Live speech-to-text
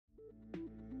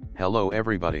Hello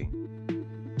everybody.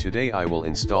 Today I will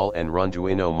install and run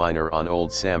Duino Miner on old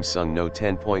Samsung Note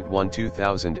 10.1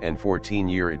 2014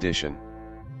 year edition.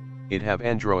 It have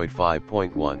Android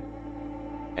 5.1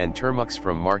 and Termux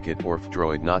from market or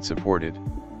Droid not supported.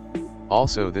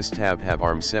 Also this tab have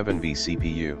ARM7V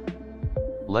CPU.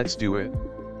 Let's do it.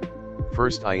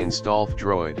 First I install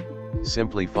Droid,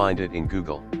 simply find it in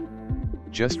Google.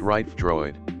 Just write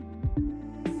Droid.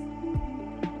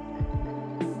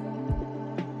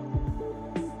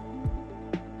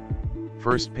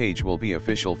 First page will be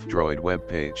official Droid web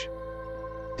page.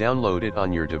 Download it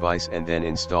on your device and then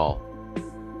install.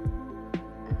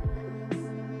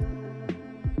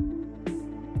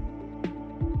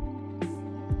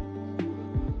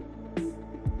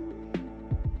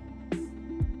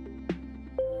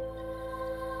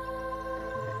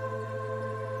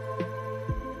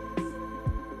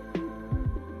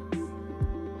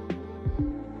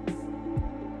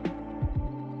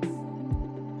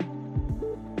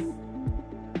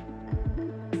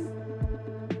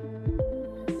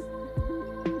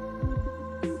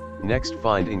 Next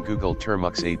find in Google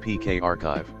Termux APK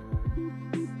archive.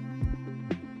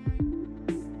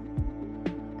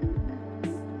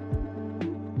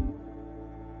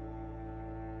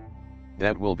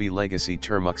 That will be legacy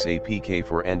Termux APK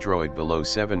for Android below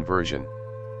 7 version.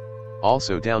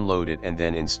 Also download it and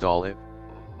then install it.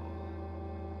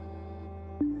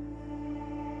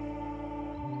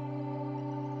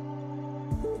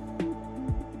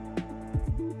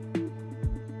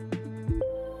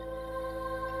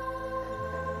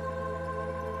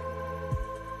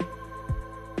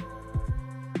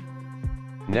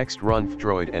 Next run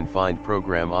Droid and find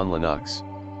program on Linux.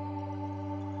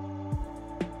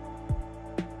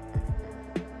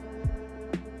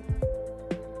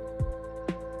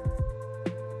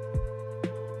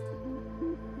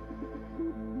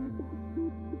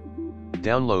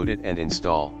 Download it and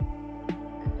install.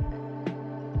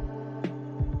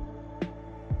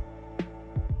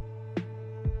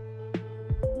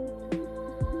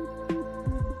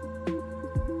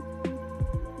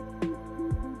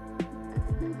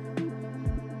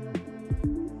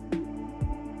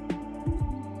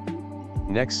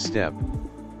 Next step,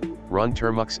 run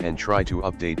Termux and try to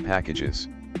update packages.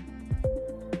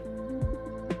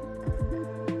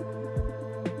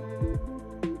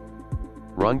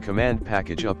 Run command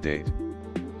package update.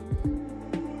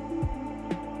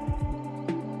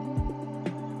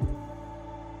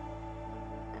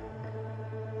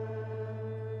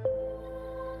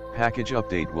 Package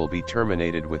update will be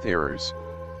terminated with errors.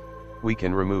 We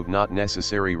can remove not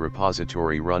necessary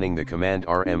repository running the command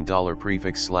rm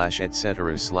 $prefix /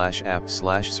 etc / app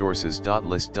 /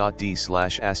 sources.list.d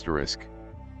 ***.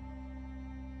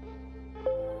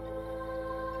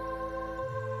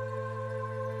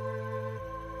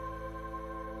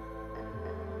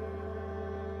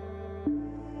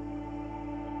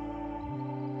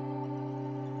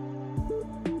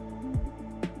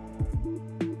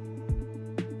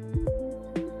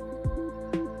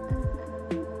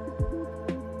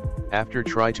 After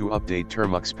try to update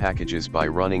Termux packages by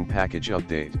running package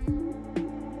update.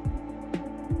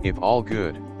 If all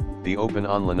good, the open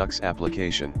on Linux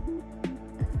application.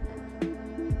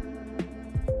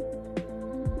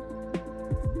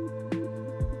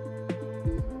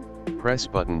 Press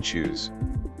button choose.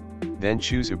 Then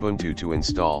choose Ubuntu to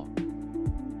install.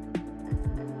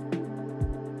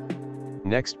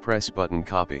 Next press button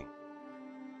copy.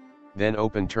 Then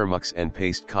open Termux and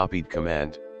paste copied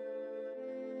command.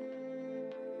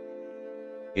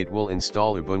 It will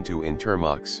install Ubuntu in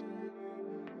Termux.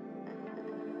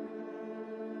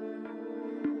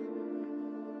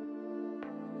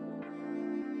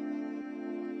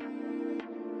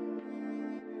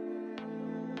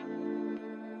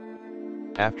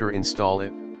 After install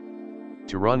it,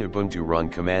 to run Ubuntu run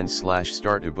command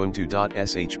 /start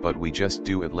ubuntu.sh, but we just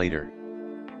do it later.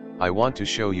 I want to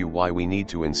show you why we need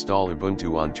to install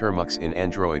Ubuntu on Termux in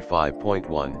Android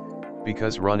 5.1.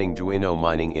 Because running Duino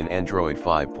mining in Android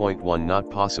 5.1 not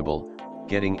possible,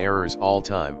 getting errors all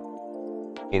time.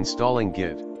 Installing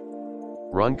Git.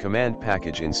 Run command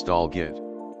package install Git.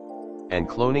 And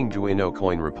cloning Duino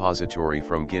coin repository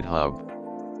from GitHub.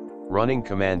 Running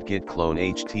command git clone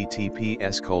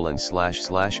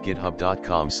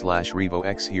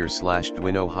https://github.com/revox here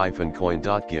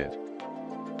 /duino-coin.git.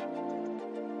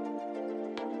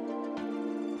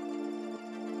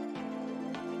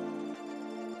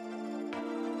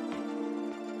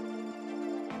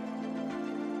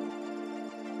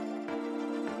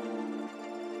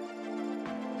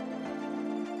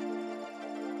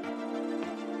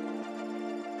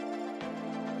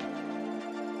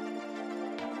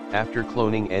 After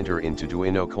cloning, enter into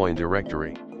Duino coin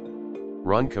directory.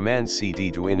 Run command cd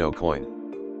Duino coin.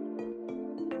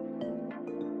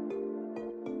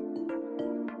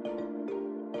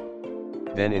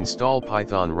 Then install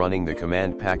Python running the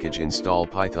command package install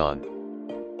Python.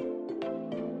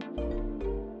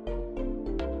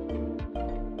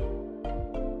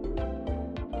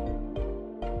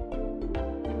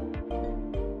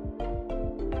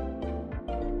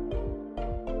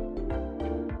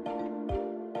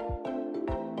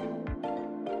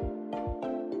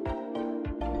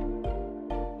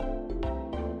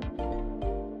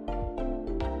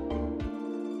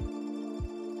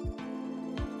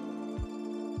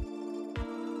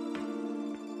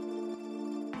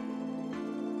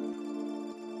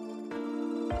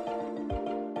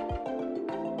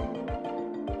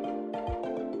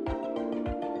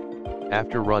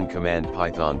 After run command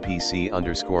python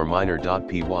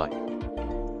pc_miner.py.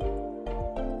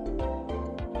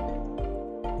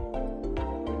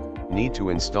 Need to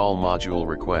install module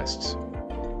requests.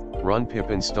 Run pip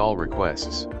install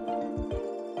requests.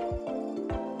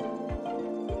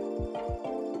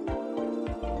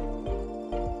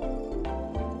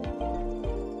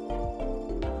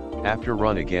 After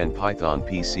run again python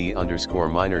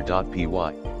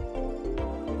pc_miner.py.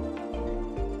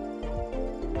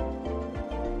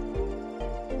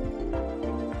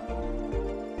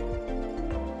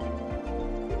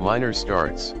 Miner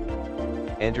starts.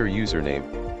 Enter username.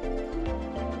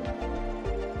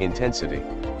 Intensity.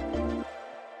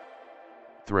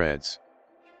 Threads.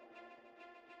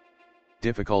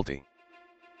 Difficulty.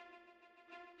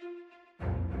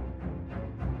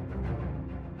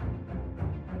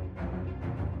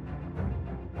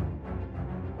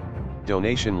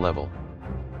 Donation level.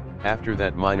 After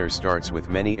that, miner starts with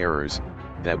many errors.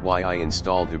 That's why I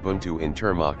installed Ubuntu in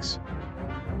Termux.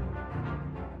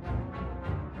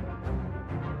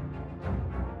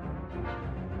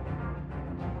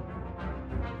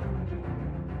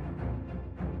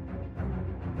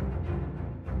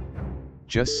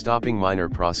 Just stopping miner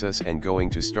process and going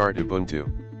to start Ubuntu.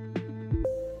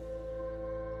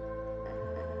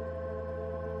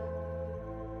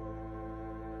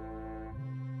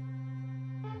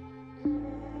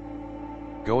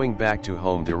 Going back to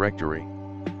home directory.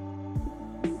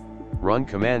 Run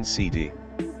command cd.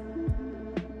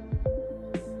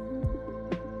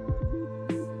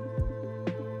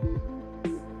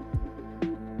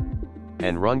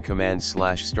 And run command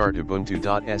 /start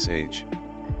ubuntu.sh.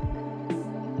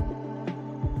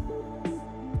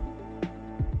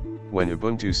 When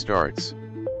Ubuntu starts,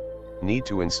 need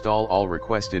to install all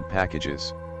requested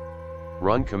packages.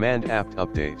 Run command apt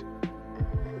update.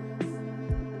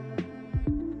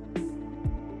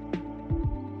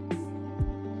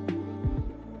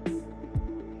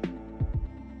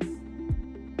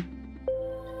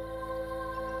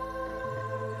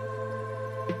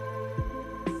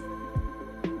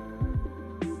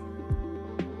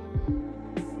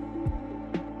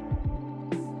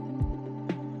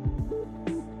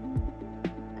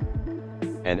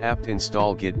 And apt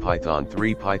install git python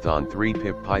 3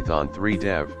 pip python 3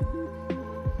 dev.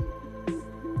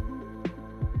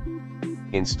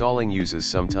 Installing uses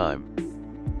some time.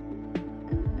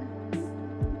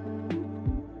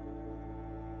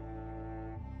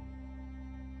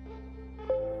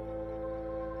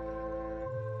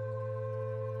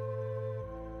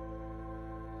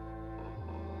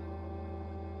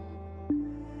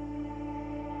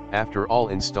 After all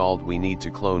installed, we need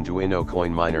to clone Duino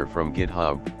coin miner from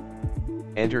GitHub.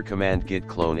 Enter command git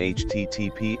clone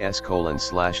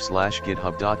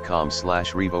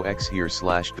https://github.com/revox here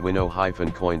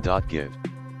 /duino-coin.git.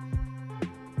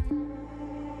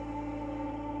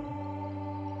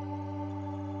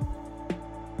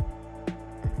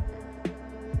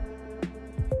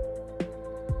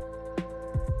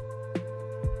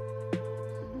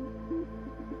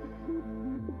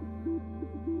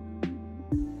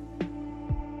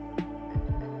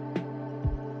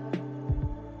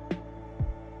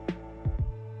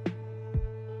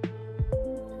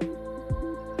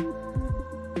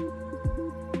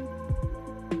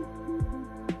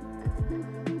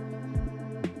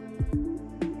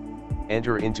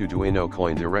 Enter into Duino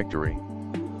coin directory.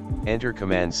 Enter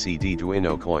command cd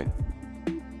Duino coin.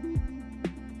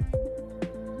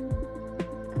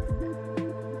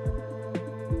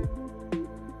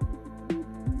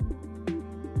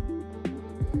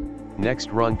 Next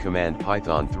run command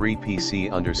python 3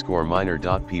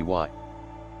 pc_miner.py.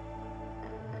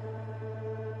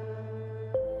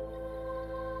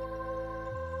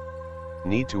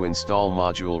 Need to install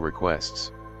module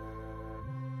requests.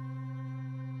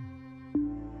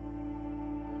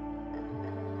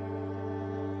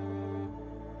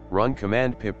 Run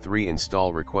command pip3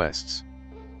 install requests.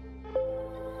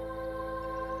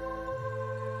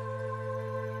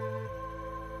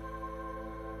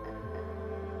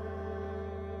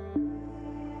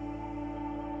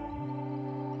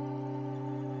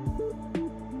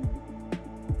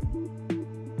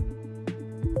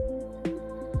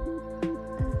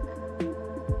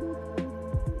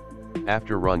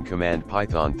 After run command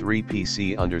python 3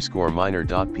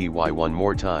 pc_miner.py one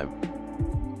more time.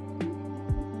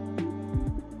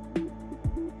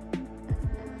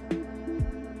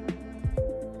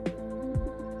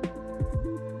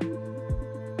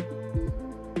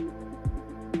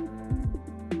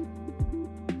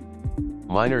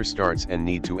 Miner starts and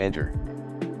need to enter.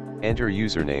 Enter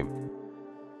username.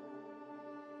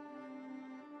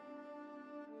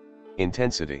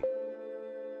 Intensity.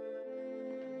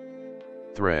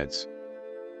 Threads.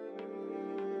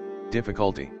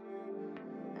 Difficulty.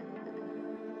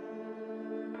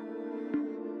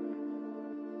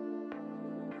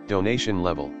 Donation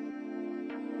level.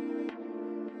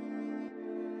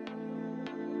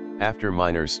 After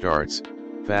miner starts,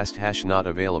 fast hash not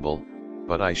available,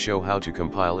 but I show how to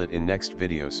compile it in next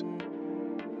videos.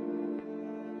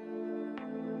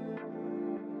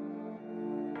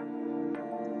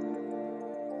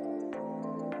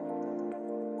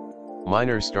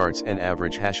 Miner starts and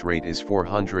average hash rate is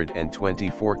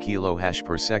 424 kilo hash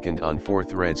per second on 4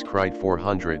 threads crite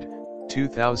 400,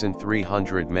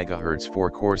 2300 MHz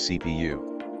 4-core CPU.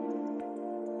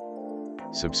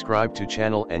 Subscribe to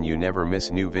channel and you never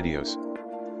miss new videos.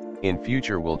 In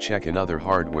future we'll check another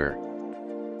hardware.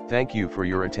 Thank you for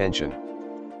your attention.